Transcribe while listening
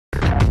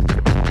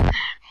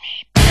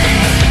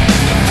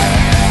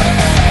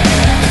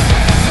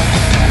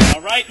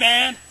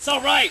It's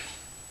alright.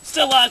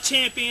 Still live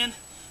champion.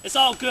 It's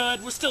all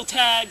good. We're still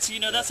tagged, so, you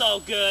know, that's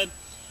all good.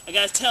 I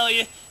gotta tell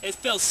you, it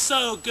feels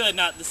so good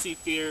not to see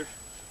Fear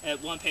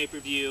at one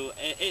pay-per-view.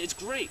 It's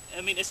great.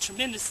 I mean, it's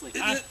tremendously.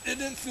 It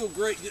didn't feel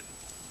great getting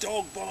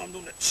dog-bombed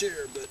on that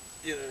chair, but,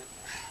 you know.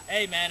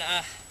 Hey, man,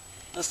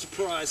 that's the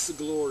prize to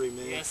glory,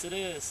 man. Yes, it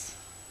is.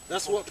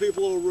 That's what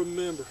people will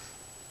remember.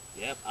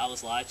 Yep, I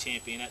was live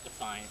champion at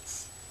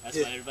Defiance. That's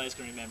what everybody's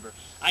going to remember.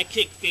 I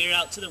kicked Fear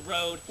out to the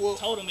road,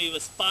 told him he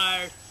was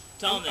fired,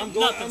 told him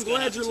that I'm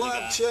glad you're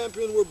live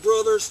champion. We're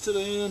brothers to the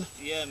end.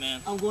 Yeah,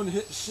 man. I'm going to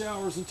hit the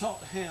showers and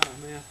talk to Hannah,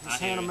 man. It's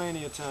Hannah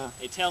Mania time.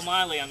 Hey, tell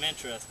Miley I'm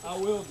interested. I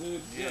will,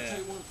 dude. You gotta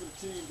take one for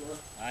the team, bro.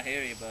 I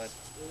hear you, bud.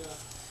 Yeah.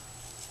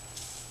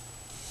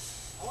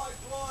 I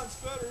like blondes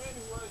better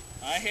anyway.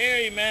 I hear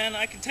you, man.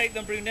 I can take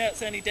them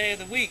brunettes any day of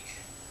the week.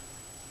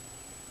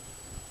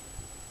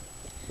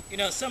 You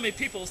know, so many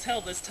people have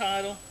held this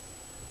title.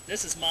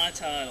 This is my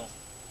title.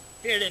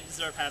 Fear didn't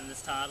deserve having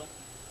this title.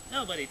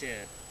 Nobody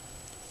did.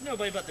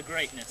 Nobody but the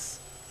greatness,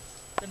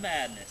 the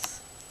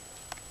madness,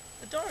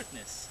 the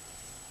darkness.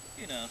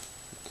 You know.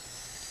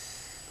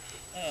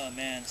 Oh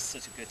man, it's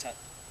such a good time.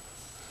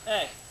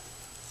 Hey!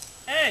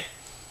 Hey!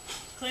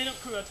 Cleanup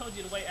crew, I told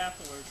you to wait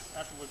afterwards,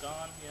 after we're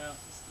gone, you know,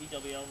 this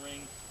EWL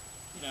ring,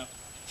 you know,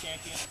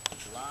 champion,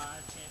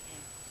 live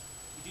champion.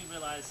 You do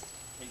realize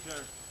that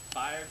you're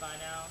fired by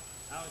now?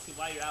 I don't see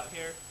why you're out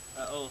here.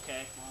 Oh,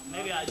 okay.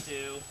 Maybe I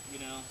do, you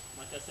know.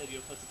 Like I said,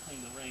 you're supposed to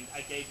clean the ring.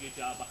 I gave you a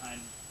job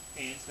behind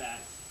Payne's back.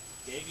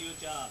 Gave you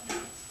a job now.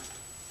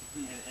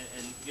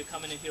 And you're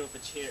coming in here with a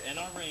chair and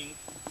a ring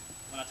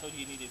when I told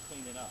you you needed to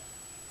clean it up.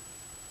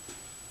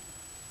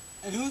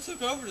 And who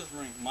took over this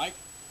ring? Mike?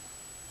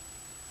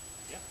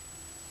 Yeah.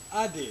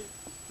 I did.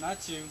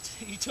 Not you.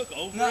 You took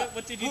over it?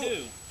 What did you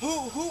do?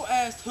 Who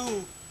asked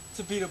who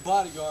to be the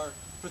bodyguard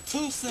for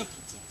two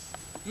simpletons?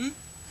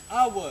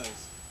 I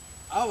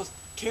was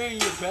carrying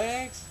your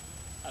bags.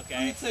 Okay.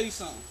 Let me tell you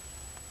something.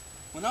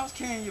 When I was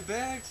carrying your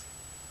bags,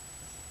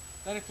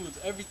 that includes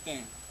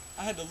everything.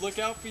 I had to look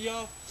out for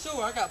y'all.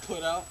 Sure, I got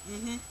put out.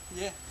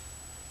 Yeah.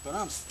 But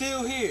I'm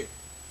still here.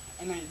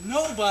 And ain't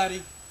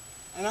nobody,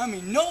 and I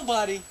mean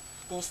nobody,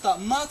 gonna stop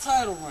my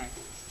title reign.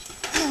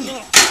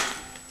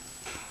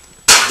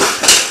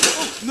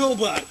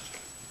 Nobody.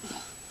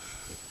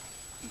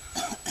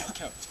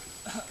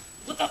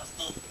 What the?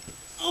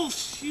 Oh,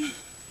 shoot.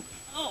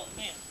 Oh,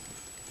 man.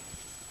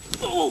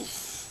 Oh.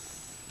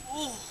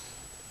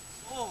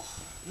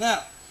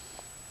 Now,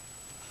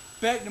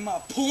 back to my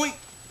point.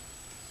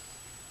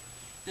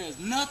 There's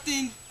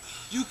nothing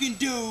you can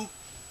do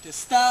to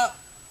stop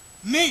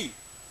me.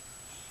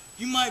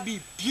 You might be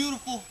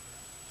beautiful,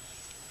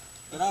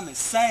 but I'm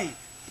insane.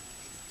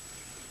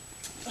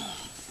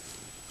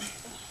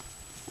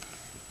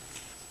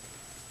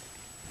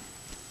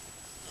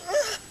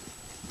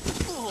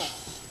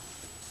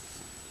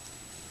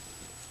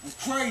 I'm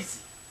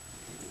crazy.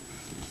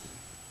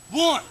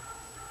 1,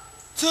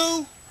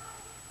 2,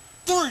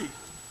 3.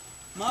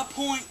 My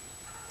point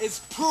is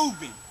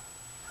proven.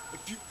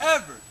 If you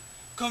ever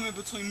come in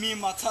between me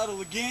and my title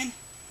again,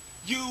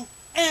 you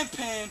and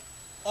Pan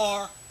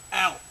are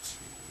out.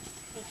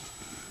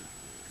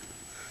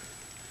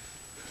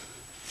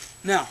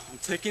 Now, I'm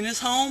taking this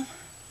home.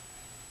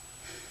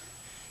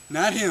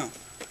 Not him.